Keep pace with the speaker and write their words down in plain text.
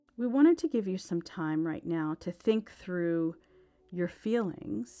We wanted to give you some time right now to think through your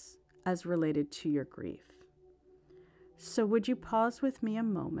feelings as related to your grief. So would you pause with me a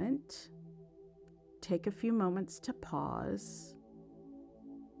moment? Take a few moments to pause.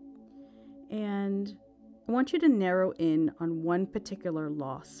 And I want you to narrow in on one particular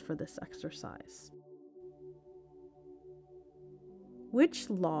loss for this exercise. Which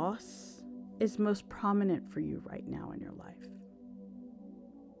loss is most prominent for you right now in your life?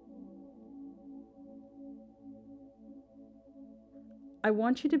 I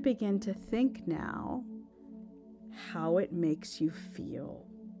want you to begin to think now how it makes you feel.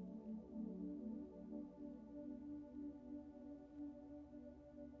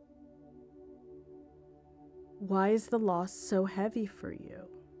 Why is the loss so heavy for you?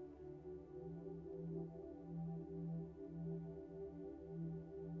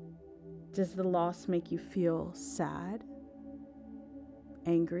 Does the loss make you feel sad,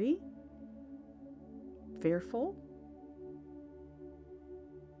 angry, fearful?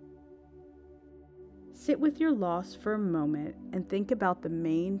 Sit with your loss for a moment and think about the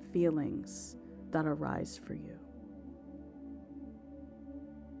main feelings that arise for you.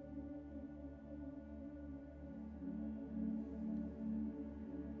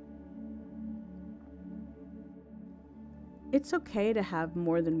 It's okay to have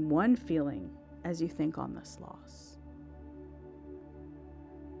more than one feeling as you think on this loss.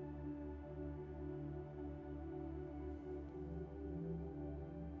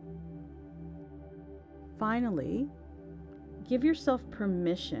 Finally, give yourself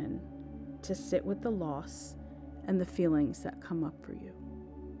permission to sit with the loss and the feelings that come up for you.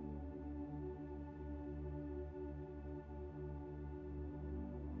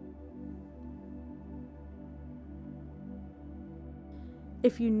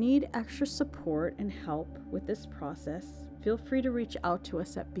 If you need extra support and help with this process, feel free to reach out to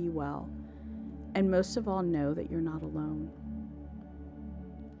us at Be Well, and most of all, know that you're not alone.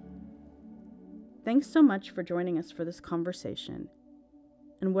 Thanks so much for joining us for this conversation,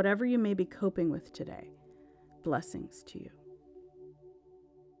 and whatever you may be coping with today, blessings to you.